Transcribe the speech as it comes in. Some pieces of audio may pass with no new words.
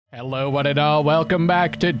Hello, one and all. Welcome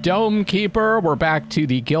back to Dome Keeper. We're back to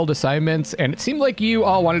the guild assignments, and it seemed like you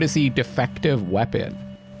all wanted to see defective weapon.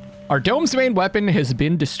 Our dome's main weapon has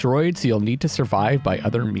been destroyed, so you'll need to survive by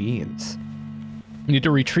other means. You need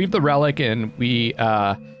to retrieve the relic, and we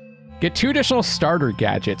get 2 additional starter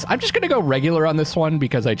gadgets. I'm just going to go regular on this one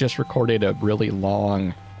because I just recorded a really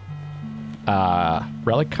long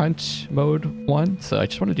relic hunt mode one, so I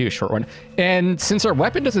just want to do a short one. And since our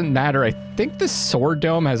weapon doesn't matter, I think the sword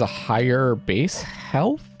dome has a higher base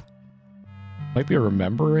health. Might be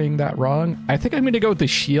remembering that wrong. I think I'm going to go with the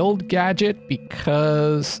shield gadget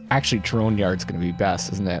because actually Droneyard's going to be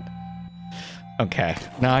best, isn't it? Okay,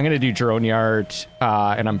 now I'm going to do Droneyard,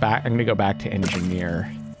 and I'm going to go back to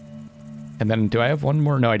engineer. And then do I have one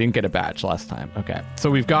more? No, I didn't get a badge last time. Okay, so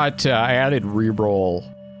we've got I added reroll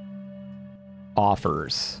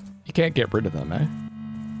offers. You can't get rid of them, eh?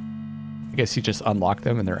 I guess you just unlock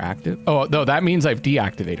them and they're active. Oh, no, that means I've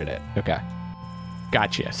deactivated it. Okay.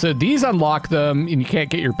 Gotcha. So these unlock them and you can't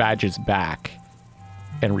get your badges back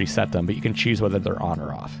and reset them, but you can choose whether they're on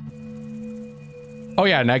or off. Oh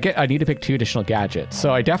yeah, and I need to pick 2 additional gadgets.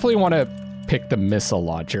 So I definitely want to pick the missile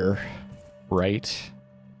launcher, right?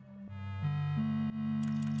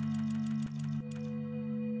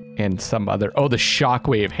 And some other, oh, the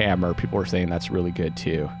shockwave hammer. People were saying that's really good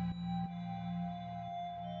too.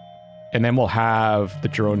 And then we'll have the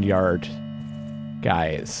Droneyard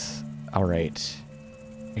guys. All right.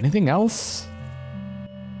 Anything else?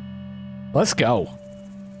 Let's go.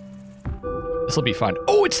 This will be fun.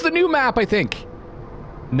 Oh, it's the new map, I think.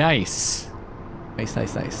 Nice. Nice,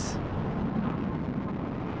 nice, nice.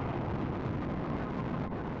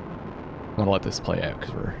 I'm gonna let this play out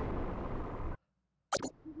because we're...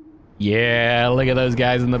 Yeah, look at those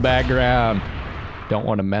guys in the background. Don't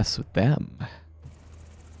want to mess with them.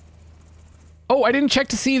 Oh, I didn't check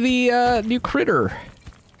to see the new critter.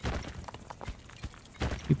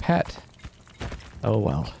 New pet. Oh,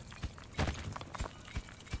 well.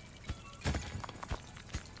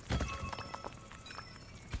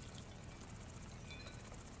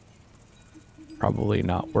 Probably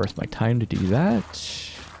not worth my time to do that.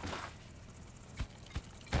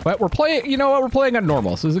 But we're playing, you know what, we're playing on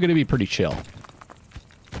normal, so this is going to be pretty chill.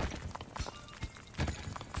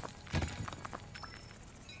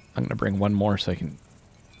 I'm going to bring one more so I can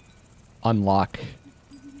unlock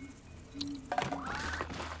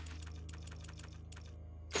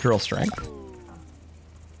drill strength.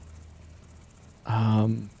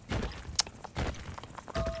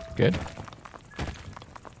 Good.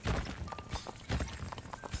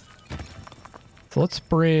 So let's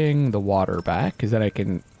bring the water back, because then I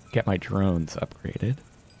can get my drones upgraded.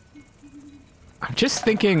 I'm just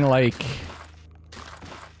thinking, like...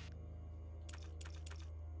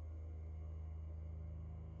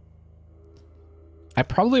 I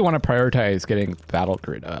probably want to prioritize getting battle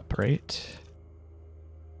grid up, right?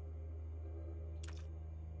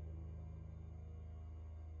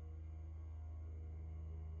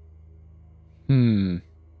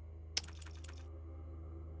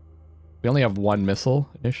 We only have 1 missile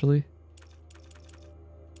initially.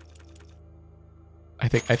 I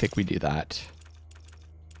think we do that.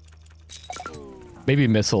 Maybe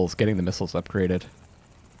missiles, getting the missiles upgraded.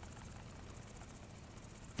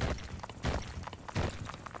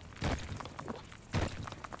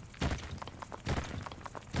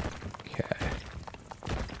 Okay.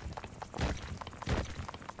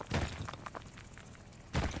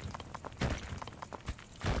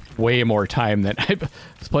 Way more time than I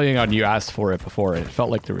was playing on. You asked for it before, and it felt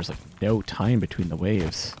like there was like no time between the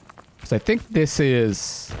waves. So I think this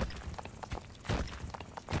is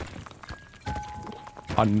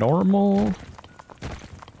a normal.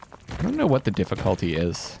 I don't know what the difficulty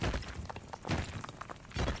is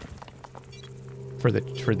for the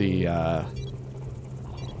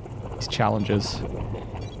these challenges.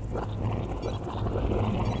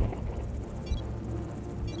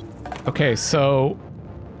 Okay, so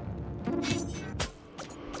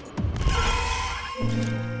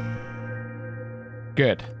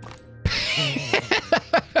good.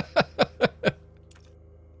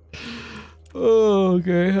 Oh,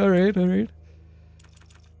 okay. All right. All right.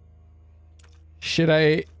 Should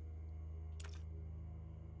I...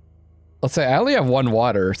 Let's say I only have 1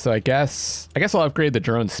 water, so I guess I'll upgrade the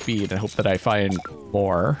drone speed and hope that I find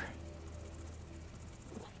more.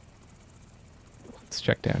 Let's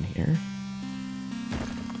check down here.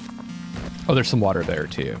 Oh, there's some water there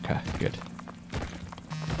too. Okay, good.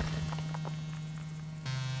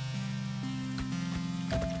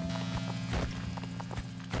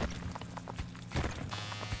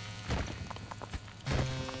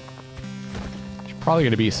 Probably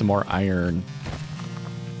going to be some more iron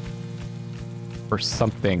or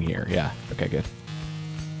something here. Yeah. Okay, good.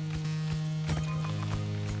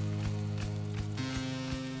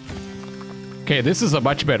 Okay, this is a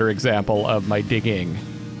much better example of my digging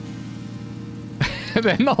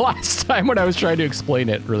than the last time when I was trying to explain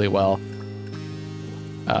it really well.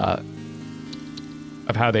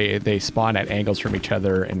 Of how they spawn at angles from each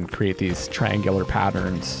other and create these triangular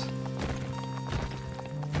patterns.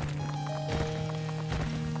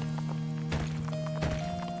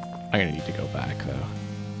 I'm gonna need to go back though.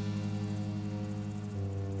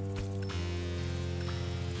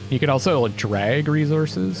 You can also drag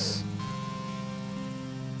resources.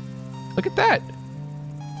 Look at that.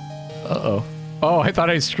 Uh-oh. Oh, I thought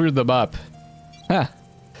I screwed them up. Huh.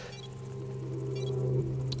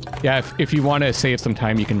 Yeah, if you want to save some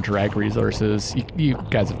time, you can drag resources. You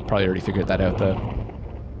guys have probably already figured that out, though.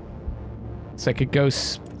 So I could go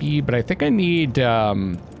speed, but I think I need... yeah,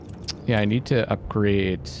 I need to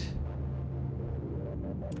upgrade...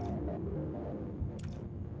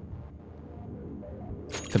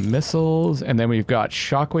 the missiles, and then we've got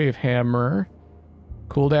shockwave hammer.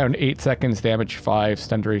 Cooldown 8 seconds, damage 5,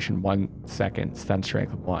 stun duration 1 second, stun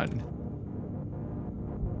strength 1.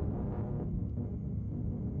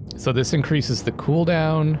 So this increases the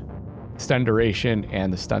cooldown, stun duration,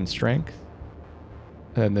 and the stun strength.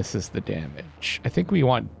 And then this is the damage. I think we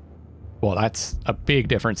want... well, that's a big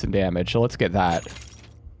difference in damage, so let's get that.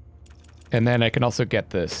 And then I can also get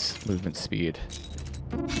this movement speed.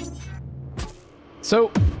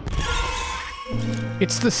 So,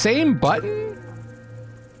 it's the same button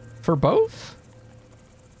for both?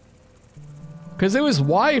 Because it was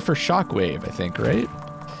Y for shockwave, I think, right?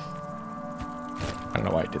 I don't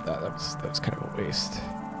know why I did that. That was kind of a waste.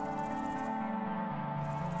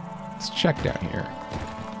 Let's check down here.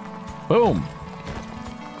 Boom.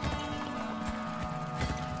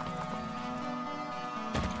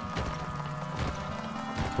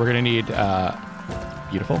 We're gonna need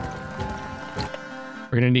beautiful.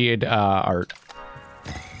 We're gonna need our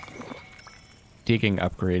digging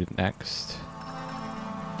upgrade next.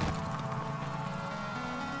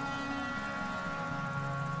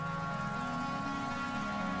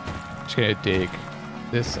 Just gonna dig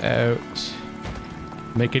this out.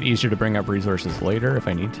 Make it easier to bring up resources later if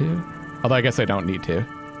I need to. Although I guess I don't need to.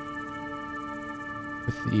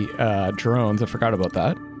 With the drones, I forgot about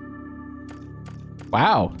that.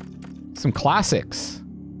 Wow, some classics.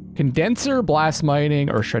 Condenser, blast mining,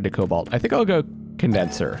 or shredded cobalt. I think I'll go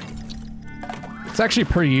condenser. It's actually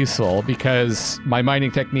pretty useful because my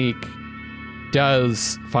mining technique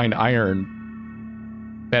does find iron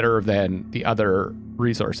better than the other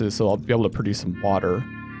resources, so I'll be able to produce some water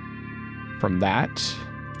from that.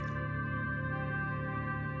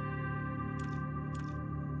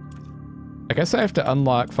 I guess I have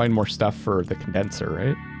to find more stuff for the condenser,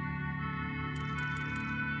 right?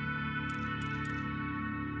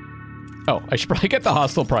 Oh, I should probably get the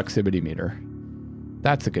hostile proximity meter.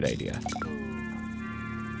 That's a good idea.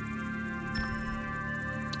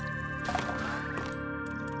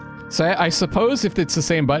 So I suppose if it's the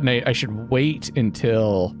same button, I should wait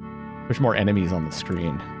until there's more enemies on the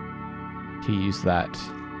screen to use that.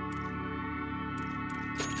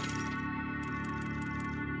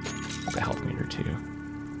 The health meter too.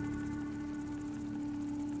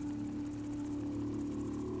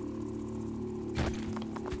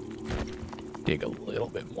 Dig a little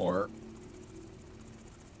bit more.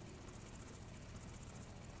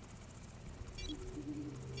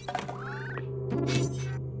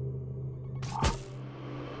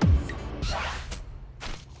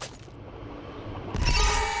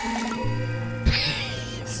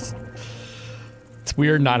 It's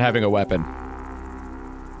weird not having a weapon.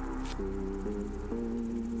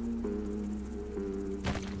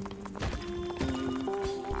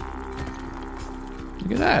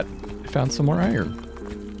 Look at that. I found some more iron.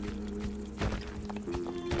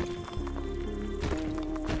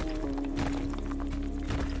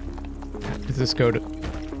 Does this go to...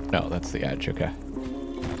 No, that's the edge. Okay.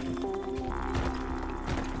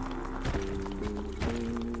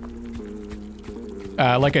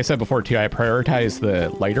 Like I said before, too, I prioritize the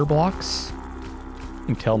lighter blocks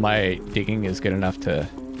until my digging is good enough to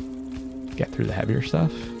get through the heavier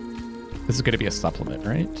stuff. This is going to be a supplement,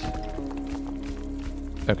 right?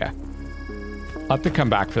 Okay. I'll have to come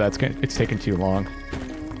back for that. It's taking too long.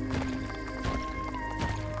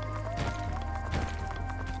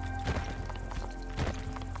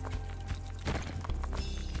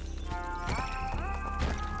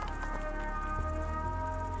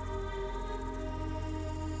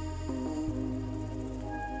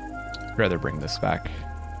 I'd rather bring this back.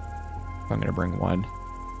 I'm going to bring one.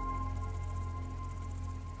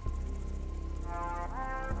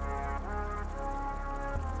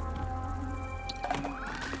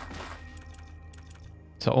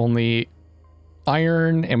 So only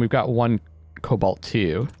iron, and we've got 1 cobalt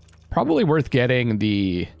 2. Probably worth getting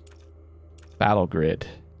the battle grid.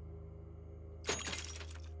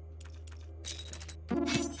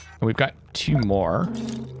 And we've got 2 more.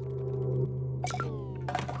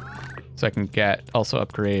 So I can also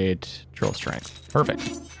upgrade drill strength.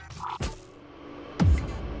 Perfect.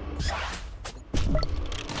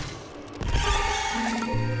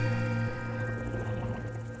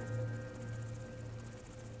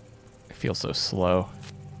 I feel so slow.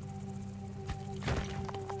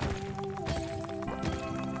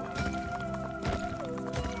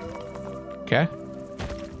 Okay.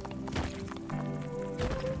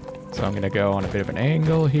 So I'm gonna go on a bit of an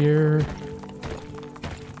angle here.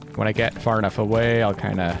 When I get far enough away, I'll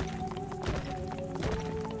kind of...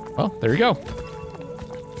 Well, there you go.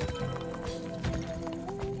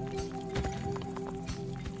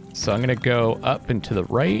 So I'm gonna go up and to the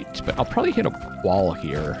right, but I'll probably hit a wall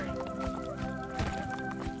here.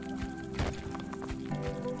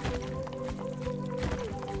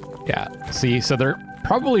 Yeah, see, so there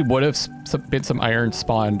probably would have been some iron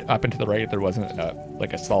spawned up and to the right if there wasn't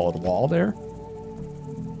like a solid wall there.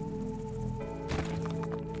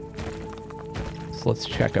 So let's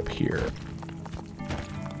check up here.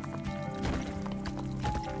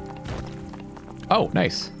 Oh,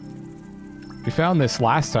 nice. We found this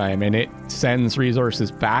last time and it sends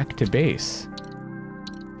resources back to base.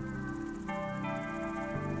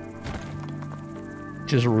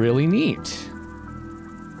 Which is really neat.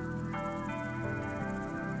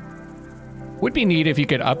 Would be neat if you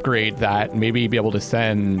could upgrade that, maybe be able to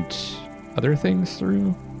send other things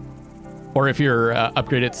through. Or if you're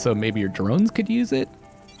upgraded so maybe your drones could use it.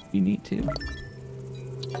 You need to.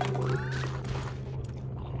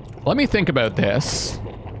 Let me think about this.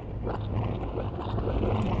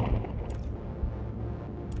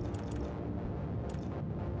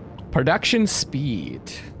 Production speed.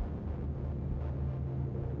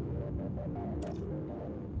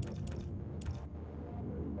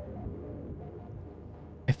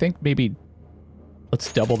 I think maybe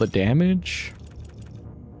let's double the damage.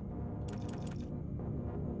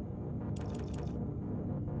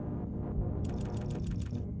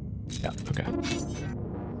 Yeah, okay.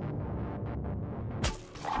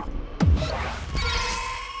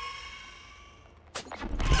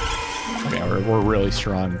 Okay, we're really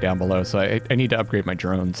strong down below, so I need to upgrade my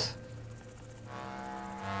drones.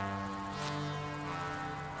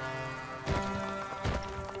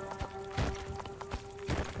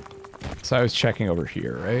 So I was checking over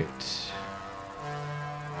here, right?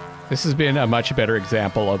 This has been a much better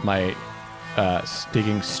example of my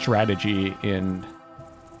digging strategy in...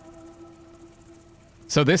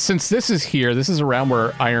 So since this is here, this is around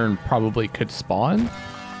where iron probably could spawn.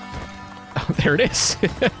 Oh, there it is.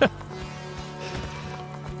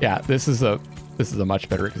 Yeah, this is a much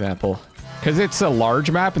better example. Because it's a large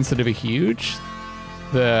map instead of a huge,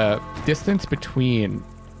 the distance between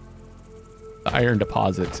the iron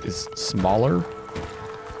deposits is smaller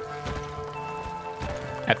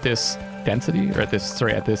at this density, or at this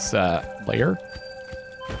layer.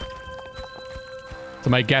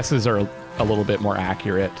 So my guesses are a little bit more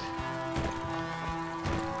accurate.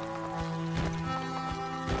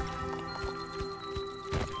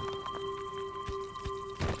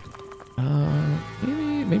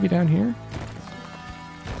 Maybe down here.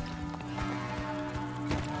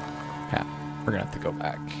 Yeah, we're gonna have to go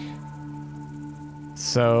back.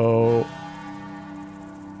 So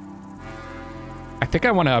I think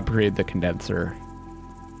I want to upgrade the condenser.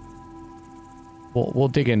 We'll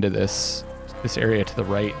dig into this area to the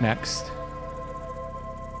right next.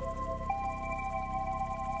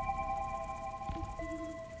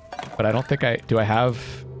 But I don't think do I have,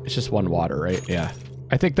 it's just 1 water, right? Yeah.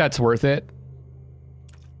 I think that's worth it.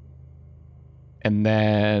 And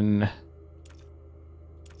then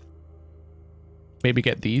maybe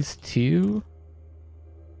get these 2.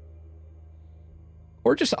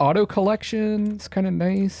 Or just auto collection. It's kind of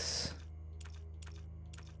nice.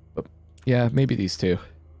 But yeah, maybe these 2.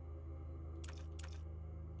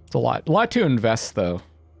 It's a lot to invest though.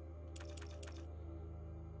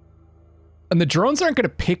 And the drones aren't going to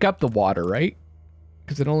pick up the water, right?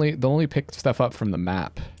 Because they'll only pick stuff up from the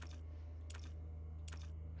map.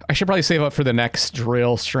 I should probably save up for the next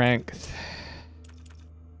drill strength.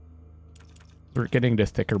 We're getting to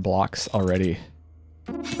thicker blocks already.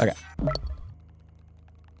 Okay.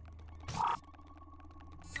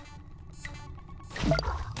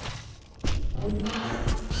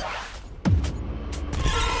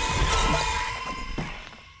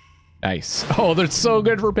 Nice. Oh, they're so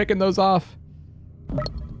good for picking those off.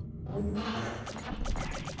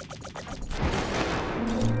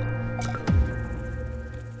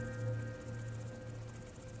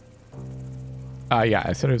 Yeah,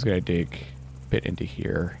 I said I was gonna dig a bit into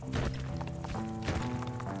here.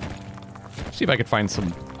 See if I could find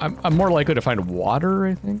some. I'm more likely to find water,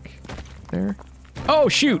 I think. There. Oh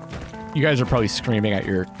shoot! You guys are probably screaming at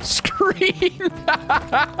your screen.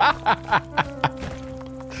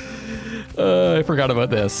 I forgot about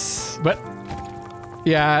this, but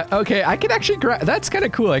yeah, okay. I can actually grab. That's kind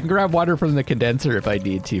of cool. I can grab water from the condenser if I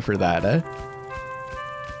need to for that.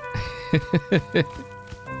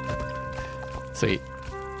 Sweet.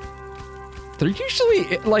 There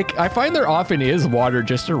usually, like, I find there often is water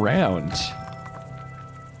just around.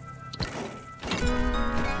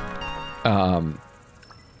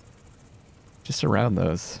 Just around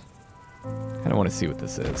those. I don't want to see what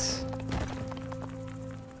this is.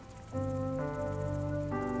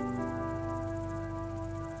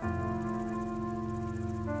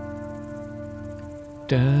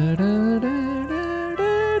 Da, da, da, da,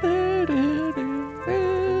 da, da, da,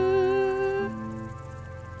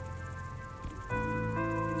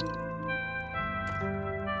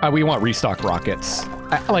 da. We want restock rockets.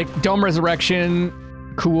 Like Dome Resurrection,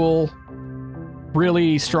 cool.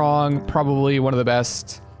 Really strong, probably one of the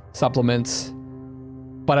best supplements.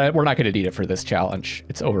 But we're not going to need it for this challenge.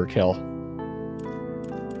 It's overkill.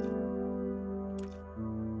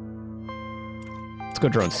 Let's go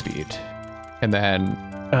drone speed. And then,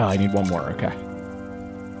 oh, I need one more, okay.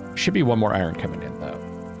 Should be one more iron coming in, though.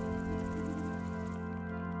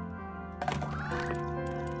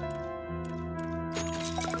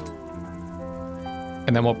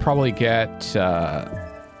 And then we'll probably get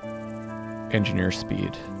engineer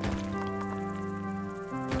speed.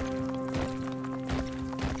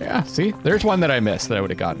 Yeah, see? There's one that I missed that I would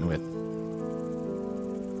have gotten with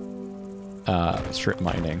strip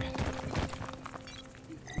mining.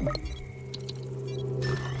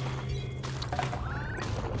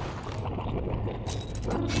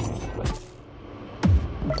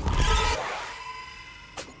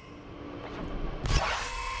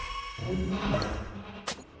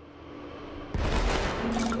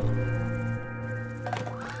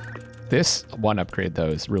 This one upgrade, though,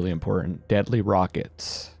 is really important. Deadly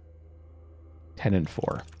rockets. 10 and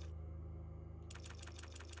 4.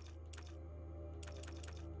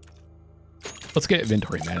 Let's get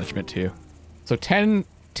inventory management, too. So 10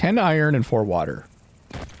 iron and 4 water.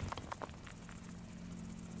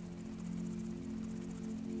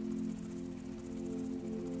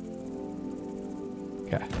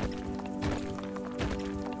 Okay.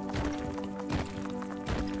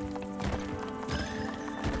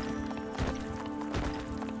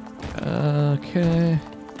 Okay.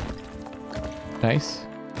 Nice.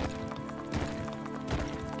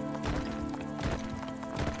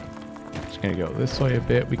 Just gonna go this way a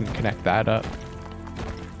bit. We can connect that up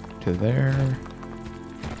to there.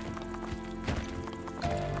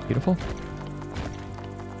 Beautiful.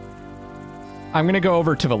 I'm gonna go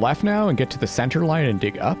over to the left now and get to the center line and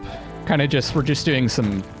dig up. Kind of just, we're just doing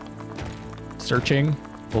some searching,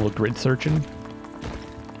 a little grid searching.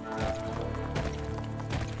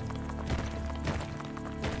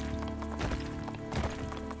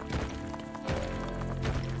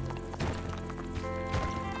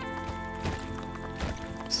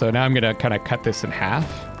 So now I'm gonna kind of cut this in half.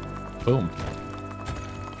 Boom.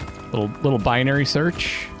 Little binary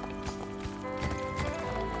search.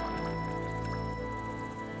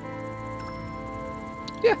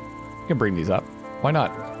 Yeah, I can bring these up. Why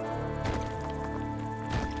not?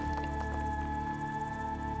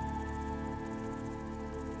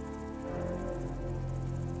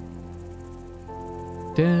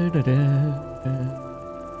 Da, da, da, da.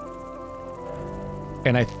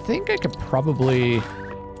 And I think I could probably...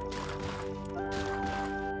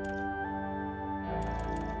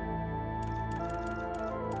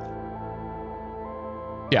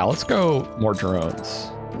 Yeah, let's go more drones.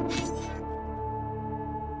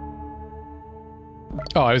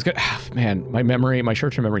 Oh, I was gonna... Man, my memory, my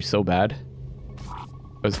short-term memory is so bad. I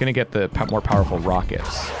was gonna get the more powerful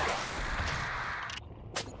rockets.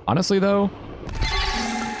 Honestly, though,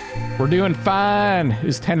 we're doing fine. It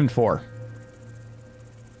was 10 and 4.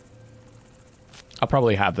 I'll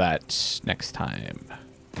probably have that next time.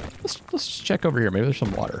 Let's check over here. Maybe there's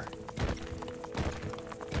some water.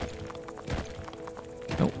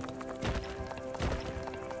 Nope.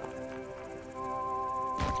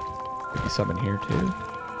 Maybe some in here too.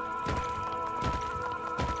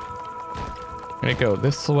 I'm gonna go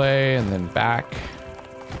this way and then back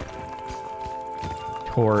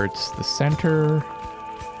towards the center.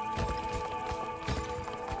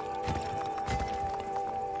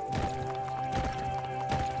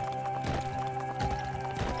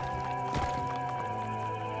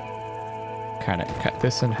 Kind of cut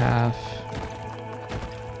this in half.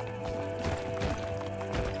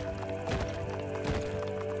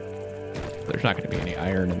 There's not going to be any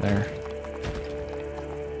iron in there.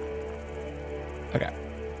 Okay.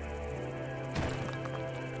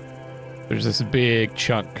 There's this big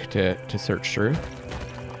chunk to search through.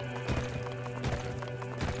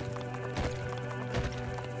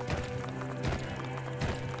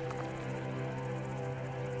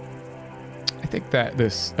 I think that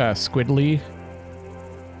this squiddly,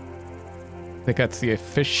 I think that's the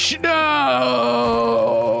fish.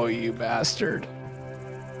 No, you bastard.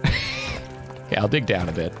 Okay, I'll dig down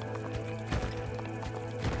a bit.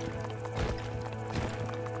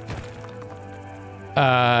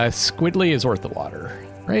 Squiddly is worth the water,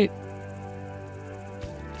 right?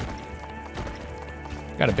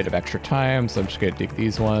 Got a bit of extra time, so I'm just gonna dig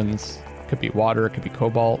these ones. Could be water, it could be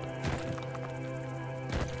cobalt.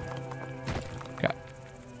 Okay.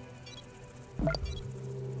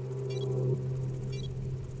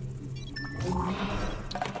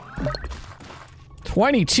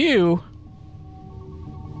 $22?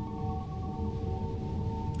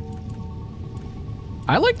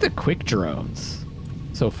 I like the quick drones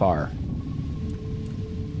so far.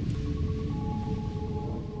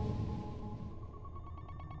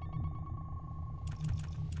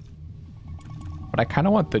 But I kind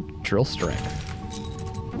of want the drill strength.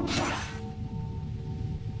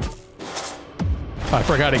 Oh, I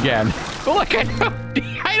forgot again. Look,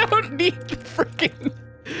 I don't need the freaking...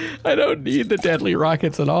 I don't need the deadly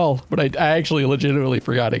rockets at all. But I actually legitimately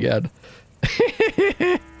forgot again.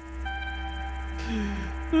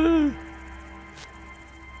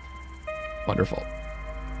 Wonderful.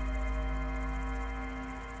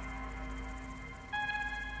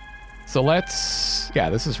 So let's, yeah,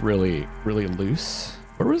 this is really, really loose.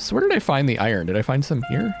 Where did I find the iron? Did I find some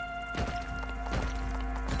here?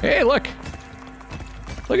 Hey, look.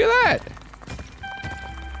 Look at that.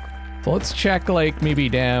 So let's check like maybe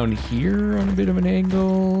down here on a bit of an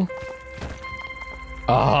angle.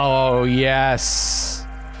 Oh, yes.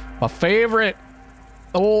 My favorite.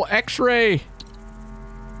 The little X-ray.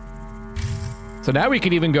 So now we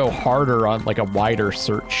could even go harder on like a wider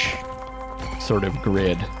search sort of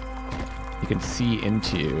grid. You can see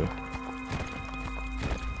into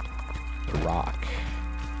the rock.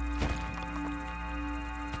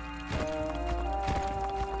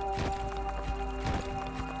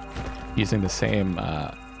 Using the same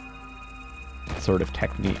sort of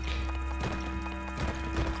technique.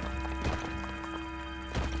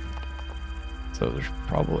 So there's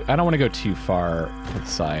probably, I don't want to go too far to the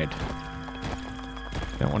side.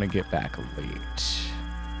 Don't want to get back late.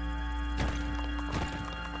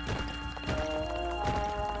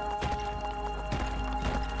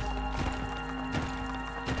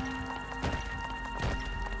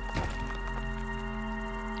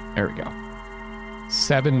 There we go.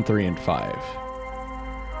 7, 3, and 5.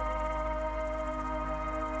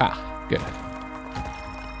 Ah, good.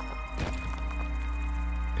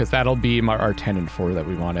 Because that'll be our 10 and 4 that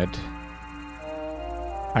we wanted.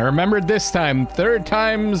 I remembered this time. 3rd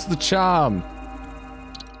time's the charm.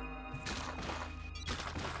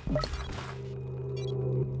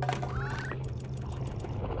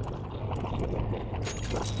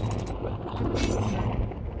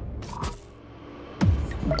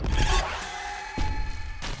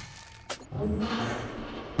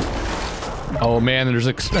 Oh man, there's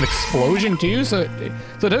an explosion too, so it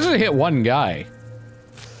doesn't hit one guy.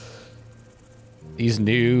 These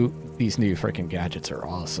new freaking gadgets are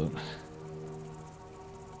awesome.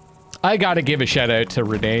 I gotta give a shout out to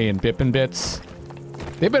Renee and Bip and Bits.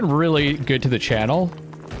 They've been really good to the channel.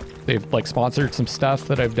 They've like sponsored some stuff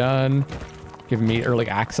that I've done, given me early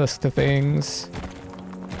access to things.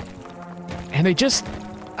 And they just,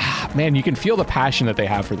 man, you can feel the passion that they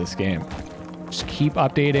have for this game. Just keep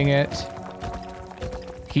updating it.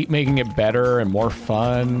 Keep making it better and more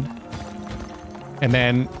fun. And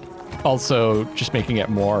then also just making it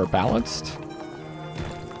more balanced.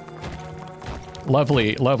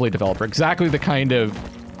 Lovely, lovely developer. Exactly the kind of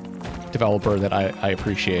developer that I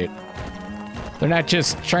appreciate. They're not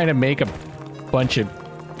just trying to make a bunch of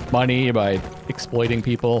money by exploiting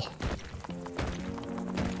people.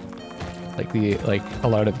 Like a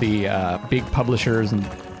lot of the big publishers and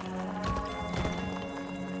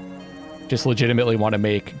just legitimately want to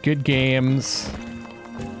make good games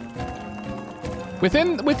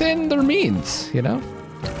within their means, you know?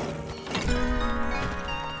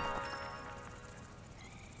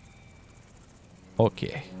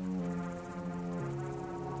 Okay.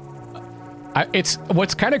 It's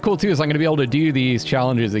what's kind of cool too is I'm going to be able to do these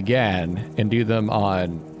challenges again and do them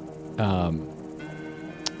on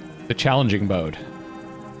the challenging mode.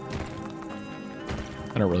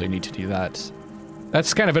 I don't really need to do that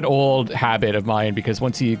That's kind of an old habit of mine because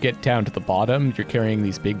once you get down to the bottom, you're carrying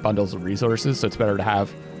these big bundles of resources, so it's better to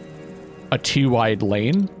have a 2-wide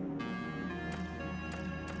lane.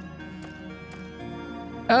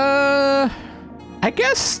 I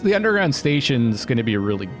guess the underground station's going to be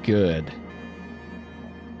really good.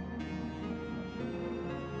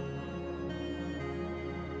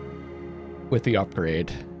 With the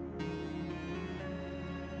upgrade.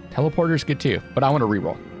 Teleporter's good too, but I want to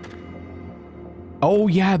reroll. Oh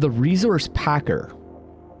yeah, the resource packer.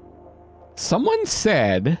 Someone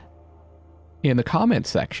said in the comment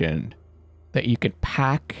section that you could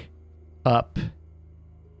pack up.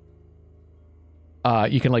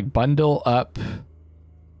 You can like bundle up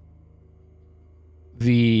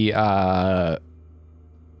the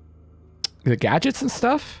gadgets and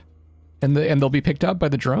stuff, and they'll be picked up by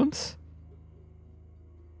the drones.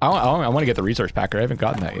 I want to get the resource packer. I haven't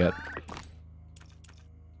gotten that yet.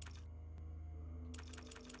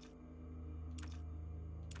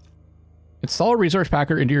 Install a resource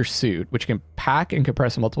packer into your suit, which can pack and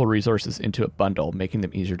compress multiple resources into a bundle, making them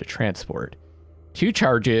easier to transport. 2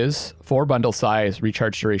 charges, 4 bundle size,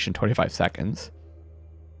 recharge duration 25 seconds.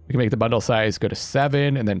 We can make the bundle size go to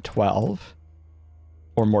 7 and then 12,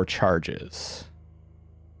 or more charges,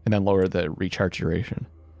 and then lower the recharge duration.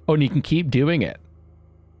 Oh, and you can keep doing it.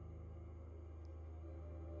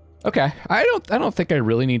 Okay, I don't think I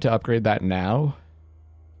really need to upgrade that now.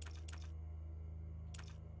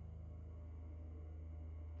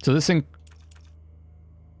 So this thing,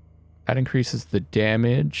 that increases the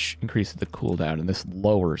damage, increases the cooldown, and this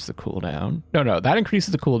lowers the cooldown. No, that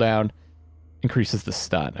increases the cooldown, increases the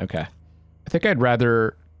stun. Okay. I think I'd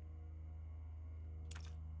rather...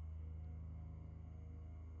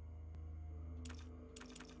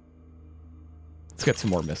 Let's get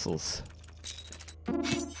some more missiles.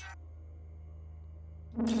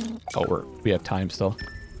 Oh, we have time still.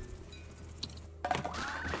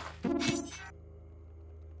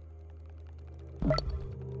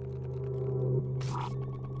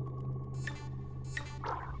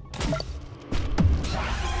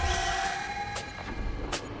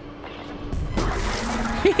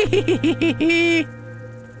 I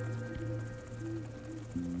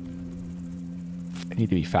need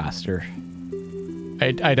to be faster.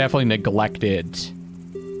 I definitely neglected.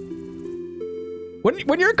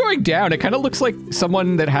 When you're going down, it kind of looks like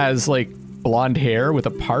someone that has like blonde hair with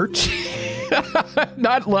a part.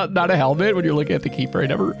 not a helmet when you're looking at the keeper.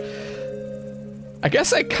 I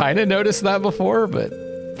guess I kind of noticed that before, but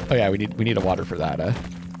oh yeah, we need a water for that.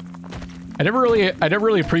 I never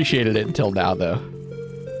really appreciated it until now though.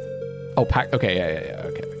 Oh, pack. Okay, yeah.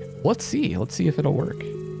 Okay. Let's see if it'll work.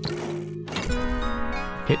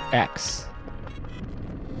 Hit X.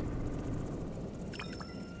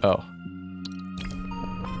 Oh.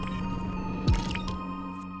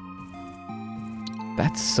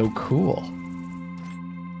 That's so cool.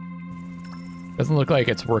 Doesn't look like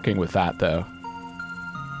it's working with that though.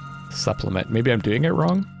 Supplement. Maybe I'm doing it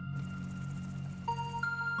wrong.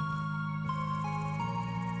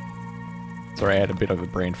 Sorry, I had a bit of a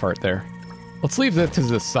brain fart there. Let's leave this to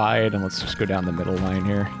the side and let's just go down the middle line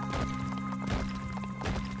here.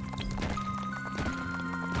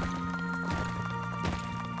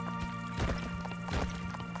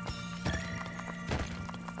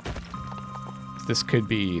 This could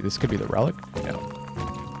be the relic. No.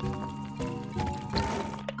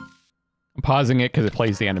 I'm pausing it because it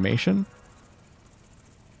plays the animation.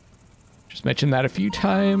 Just mentioned that a few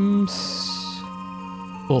times.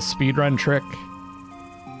 Little speedrun trick.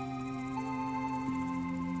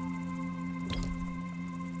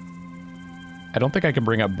 I don't think I can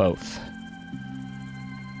bring up both.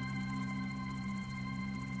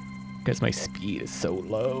 Because my speed is so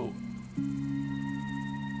low.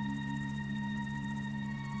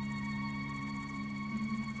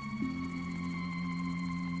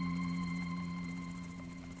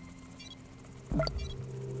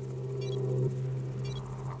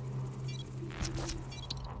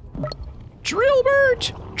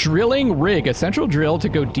 Drillbert! Drilling rig, a central drill to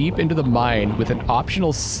go deep into the mine with an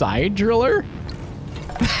optional side driller?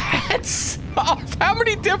 That's... Oh, how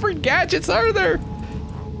many different gadgets are there?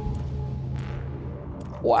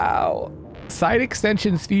 Wow. Side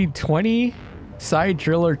extension speed 20, side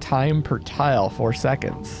driller time per tile 4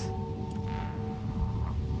 seconds.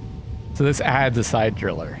 So this adds a side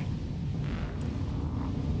driller.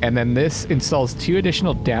 And then this installs 2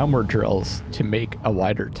 additional downward drills to make a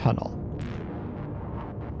wider tunnel.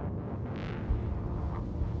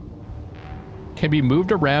 Can be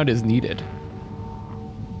moved around as needed.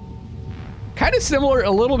 Kind of similar, a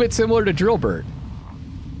little bit similar to Drillbird.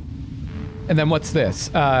 And then what's this?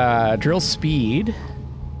 Drill speed,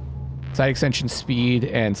 side extension speed,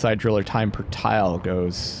 and side driller time per tile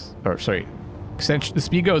goes, or sorry, extension, the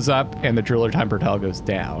speed goes up and the driller time per tile goes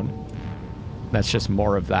down. That's just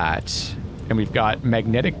more of that. And we've got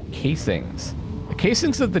magnetic casings. The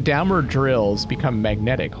casings of the downward drills become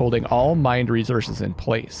magnetic, holding all mined resources in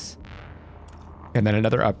place. And then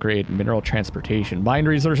another upgrade, mineral transportation. Mined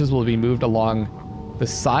resources will be moved along the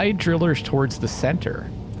side drillers towards the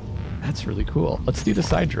center. That's really cool. Let's do the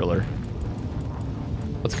side driller.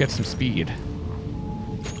 Let's get some speed. Here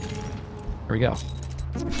we go.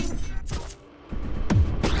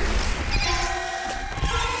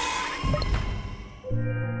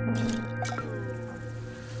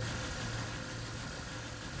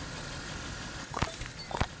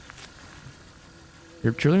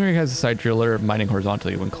 Your drilling rig has a side driller mining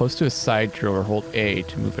horizontally. When close to a side driller, hold A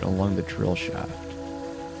to move it along the drill shaft.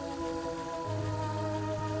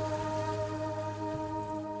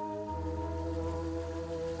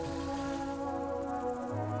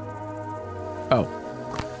 Oh.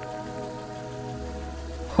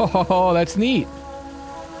 Oh, that's neat.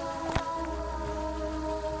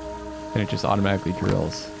 And it just automatically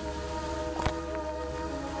drills.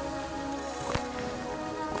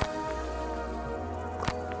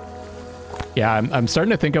 Yeah, I'm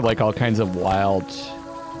starting to think of like all kinds of wild...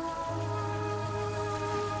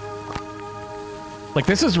 Like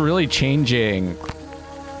this is really changing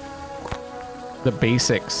the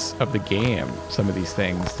basics of the game, some of these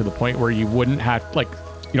things, to the point where you wouldn't have, like,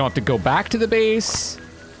 you don't have to go back to the base.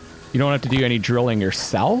 You don't have to do any drilling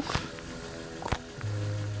yourself.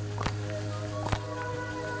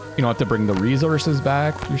 You don't have to bring the resources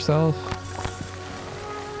back yourself.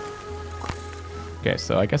 Okay,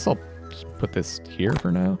 so I guess I'll just put this here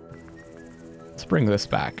for now. Let's bring this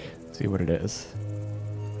back, see what it is.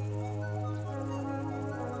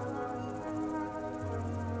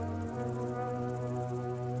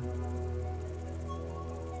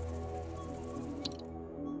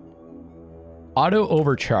 Auto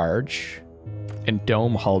overcharge and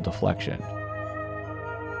dome hull deflection.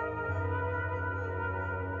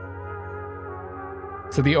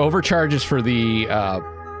 So the overcharge is for the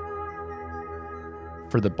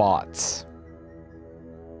bots.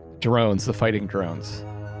 Drones, the fighting drones.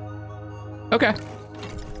 Okay.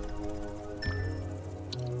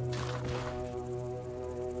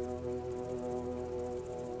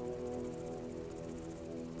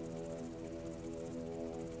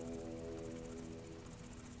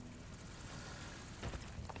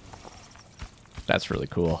 That's really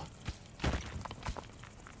cool.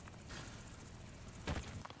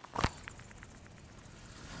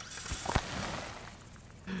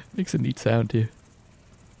 Makes a neat sound too.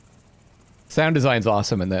 Sound design's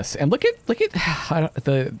awesome in this, and look at how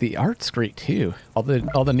the art's great too. All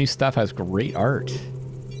the new stuff has great art.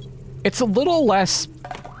 It's a little less.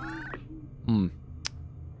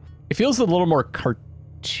 It feels a little more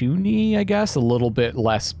cartoony, I guess. A little bit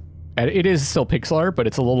less. It is still pixel art, but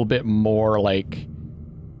it's a little bit more like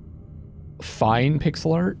fine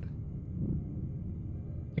pixel art,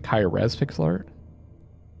 like higher res pixel art.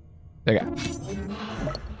 There you go.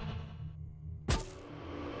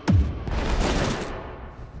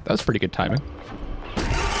 That was pretty good timing.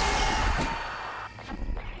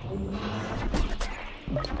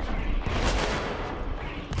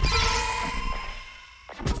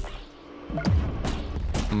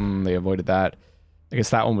 They avoided that. I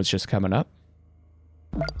guess that one was just coming up.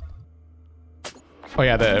 Oh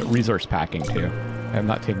yeah, the resource packing too. I'm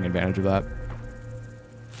not taking advantage of that.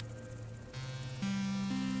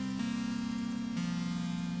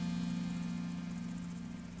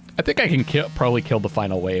 I think I can probably kill the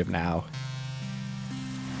final wave now.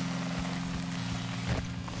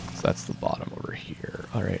 So that's the bottom over here.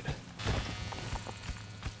 All right.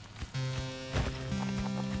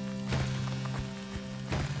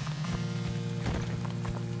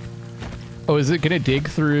 Oh, is it gonna dig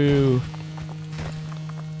through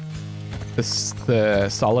the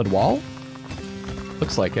solid wall?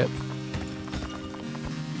 Looks like it.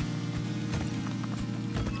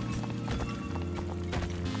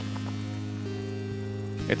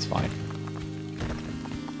 It's fine.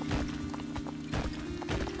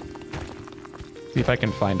 See if I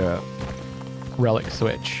can find a relic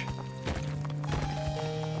switch.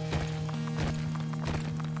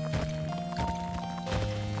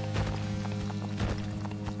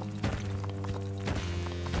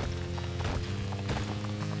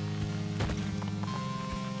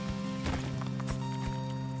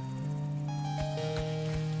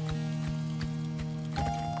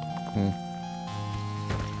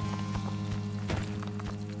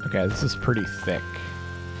 Okay, this is pretty thick.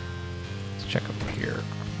 Let's check over here.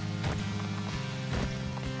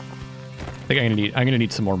 I think I'm gonna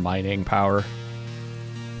need some more mining power.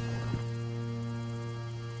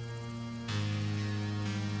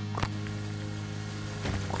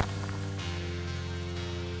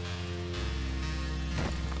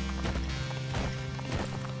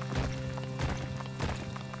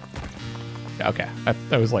 Okay,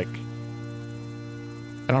 that was like,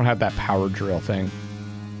 I don't have that power drill thing.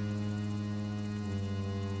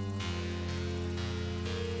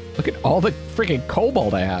 Look at all the freaking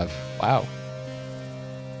cobalt I have. Wow.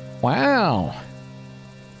 Wow.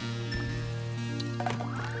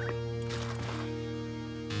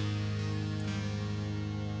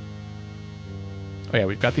 Oh yeah,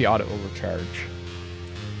 we've got the auto overcharge.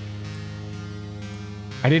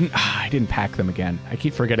 I didn't pack them again. I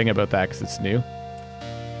keep forgetting about that because it's new.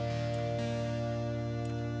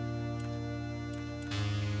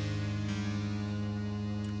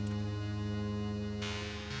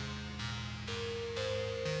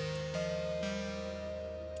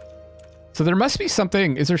 So there must be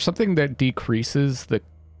something. Is there something that decreases the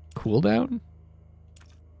cooldown?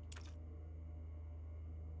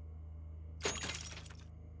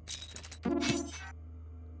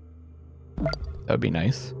 That would be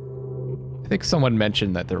nice. I think someone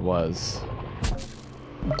mentioned that there was.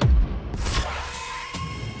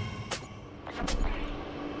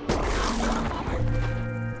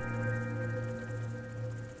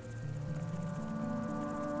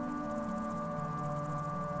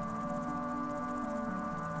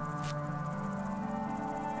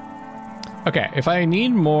 Okay, if I need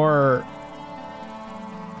more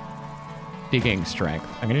digging strength,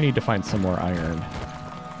 I'm gonna need to find some more iron.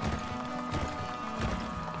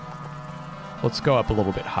 Let's go up a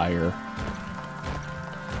little bit higher.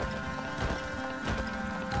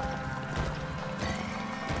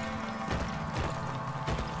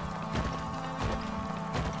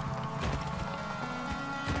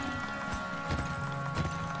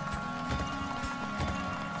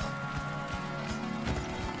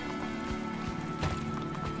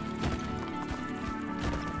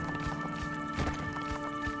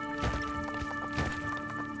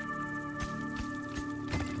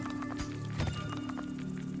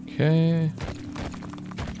 Okay.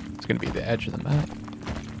 It's going to be the edge of the map.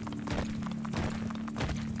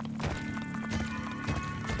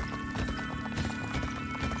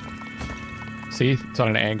 See, it's on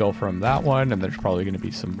an angle from that one, and there's probably going to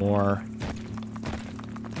be some more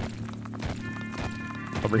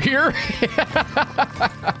over here.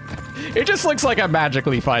 It just looks like I'm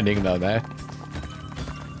magically finding them, eh?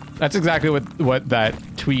 That's exactly what that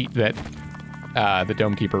tweet that the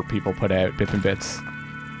Domekeeper people put out, Bip and Bits.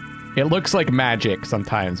 It looks like magic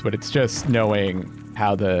sometimes, but it's just knowing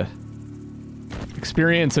how the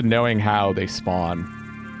experience and knowing how they spawn.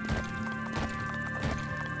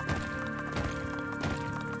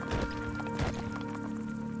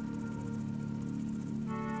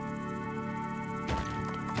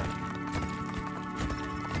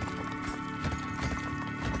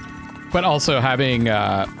 But also having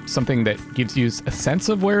something that gives you a sense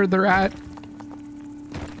of where they're at.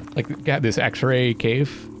 Like, got this X-ray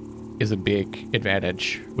cave is a big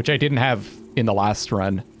advantage, which I didn't have in the last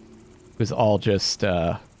run. It was all just,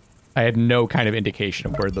 I had no kind of indication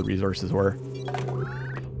of where the resources were.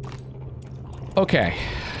 Okay,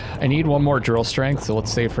 I need one more drill strength, so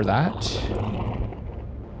let's save for that.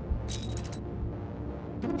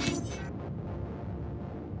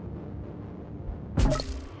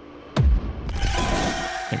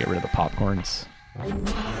 I get rid of the popcorns.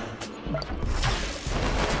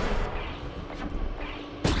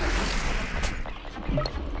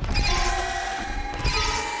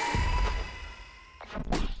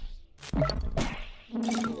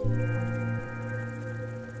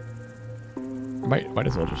 Might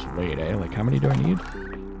as well just wait, eh? Like, how many do I need?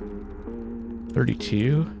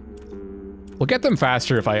 32? We'll get them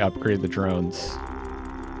faster if I upgrade the drones.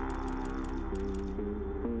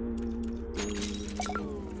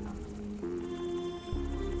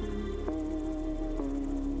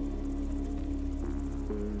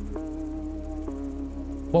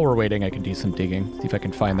 While we're waiting, I can do some digging. See if I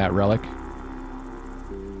can find that relic.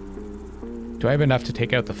 Do I have enough to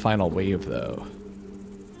take out the final wave, though?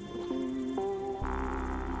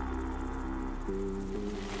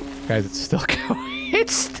 Guys, it's still going.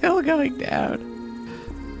 It's still going down.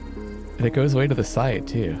 And it goes way to the side,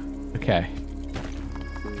 too. Okay.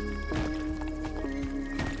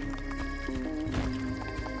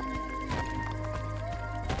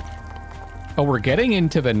 Oh, we're getting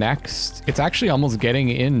into the next... It's actually almost getting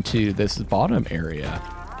into this bottom area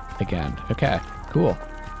again. Okay, cool.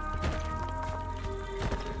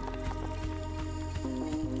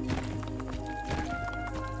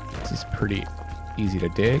 This is pretty easy to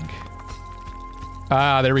dig.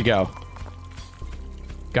 Ah, there we go.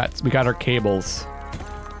 We got our cables.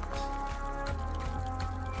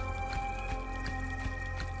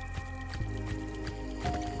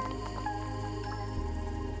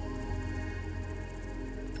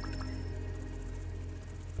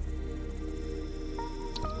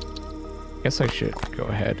 Guess I should go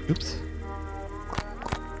ahead. Oops.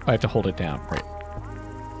 I have to hold it down, right.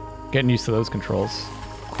 Getting used to those controls.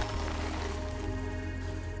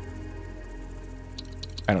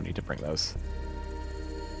 I don't need to bring those.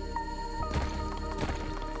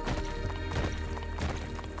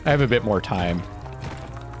 I have a bit more time.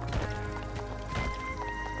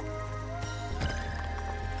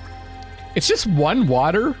 It's just one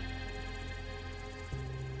water?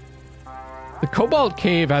 The Cobalt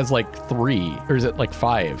Cave has like 3, or is it like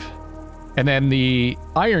 5? And then the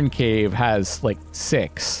Iron Cave has like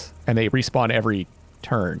 6, and they respawn every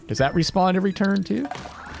turn. Does that respawn every turn too?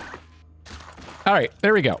 All right,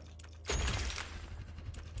 there we go.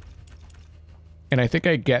 And I think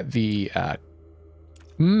I get the,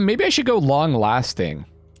 maybe I should go long lasting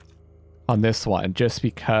on this one just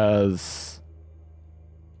because,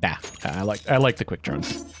 nah, I like the quick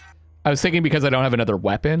turns. I was thinking because I don't have another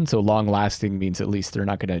weapon, so long lasting means at least they're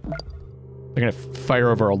gonna fire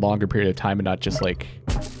over a longer period of time and not just like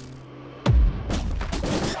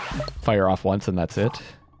fire off once and that's it.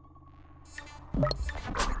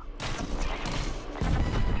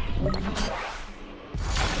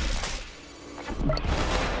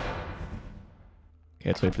 Okay,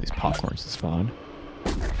 let's wait for these popcorns to spawn.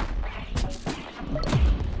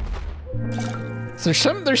 So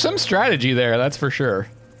there's some strategy there, that's for sure.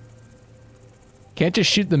 Can't just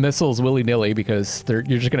shoot the missiles willy-nilly because you're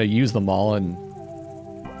just gonna use them all and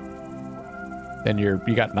then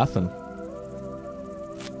you got nothing.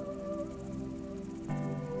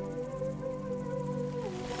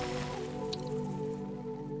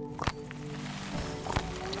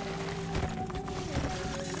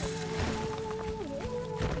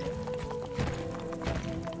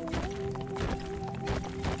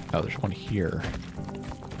 Oh, there's one here.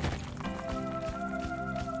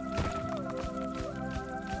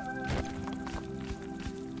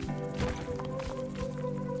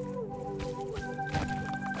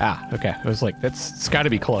 Ah, okay. I was like, it's got to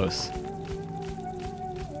be close.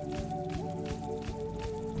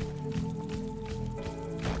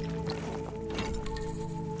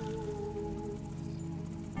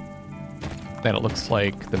 Then it looks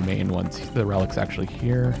like the main ones, the relic's actually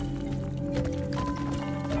here.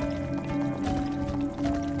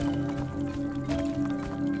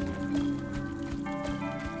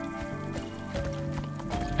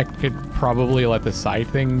 I could probably let the side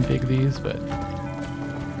thing dig these, but...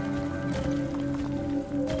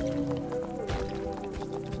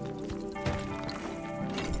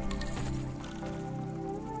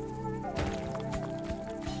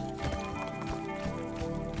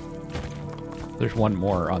 There's one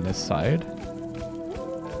more on this side.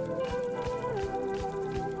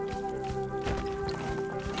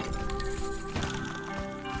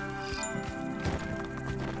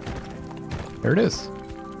 There it is.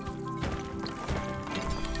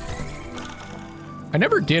 I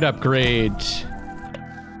never did upgrade...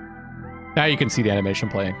 Now you can see the animation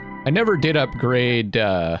playing. I never did upgrade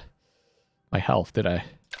my health, did I?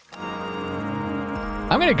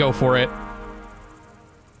 I'm gonna go for it.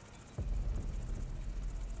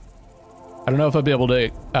 I don't know if I'll be able to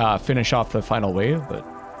finish off the final wave, but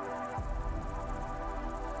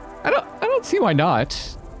I don't see why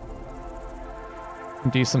not.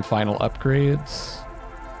 Do some final upgrades.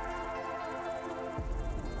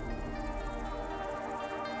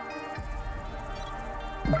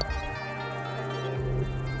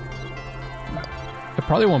 It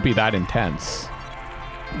probably won't be that intense.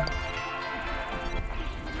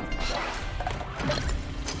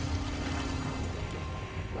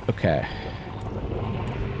 Okay.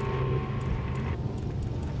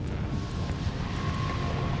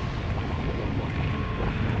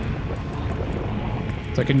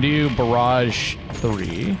 So I can do Barrage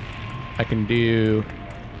 3. I can do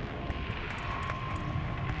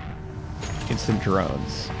instant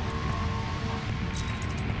drones.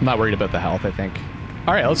 I'm not worried about the health, I think.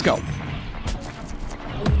 All right, let's go.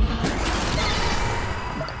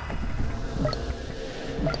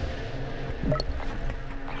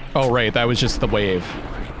 Oh, right, that was just the wave.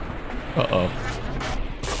 Uh-oh.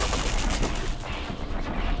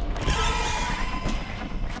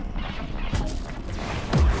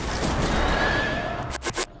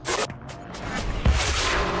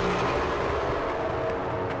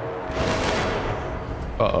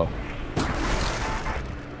 Uh-oh.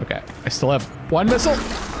 Okay, I still have one missile.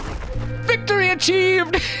 Victory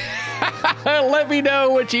achieved! Let me know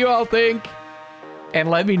what you all think. And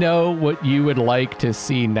let me know what you would like to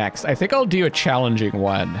see next. I think I'll do a challenging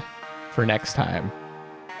one for next time.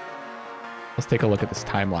 Let's take a look at this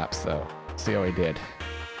time lapse though. See how I did.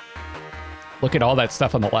 Look at all that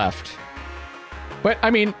stuff on the left. But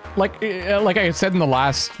I mean, like I said in the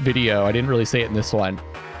last video, I didn't really say it in this one.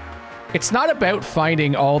 It's not about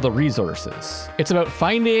finding all the resources. It's about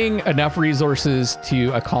finding enough resources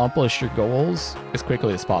to accomplish your goals as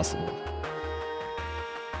quickly as possible.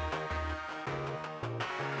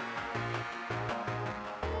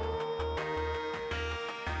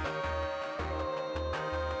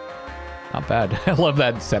 Not bad. I love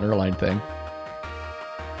that center line thing.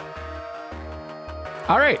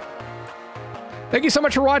 All right. Thank you so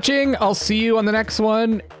much for watching. I'll see you on the next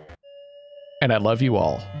one. And I love you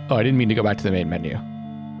all. Oh, I didn't mean to go back to the main menu.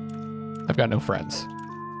 I've got no friends.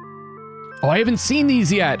 Oh, I haven't seen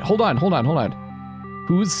these yet. Hold on.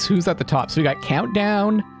 Who's at the top? So we got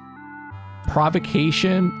countdown,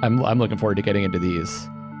 provocation. I'm looking forward to getting into these.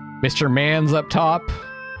 Mr. Man's up top.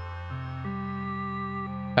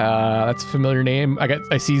 That's a familiar name.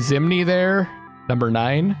 I see Zimny there, number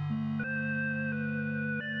 9.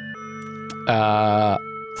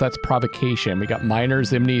 So that's provocation. We got Minor.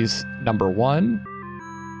 Zimny's number 1.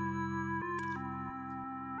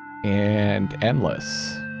 And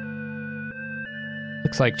endless.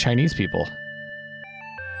 Looks like Chinese people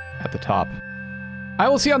at the top. I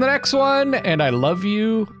will see you on the next one, and I love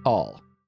you all.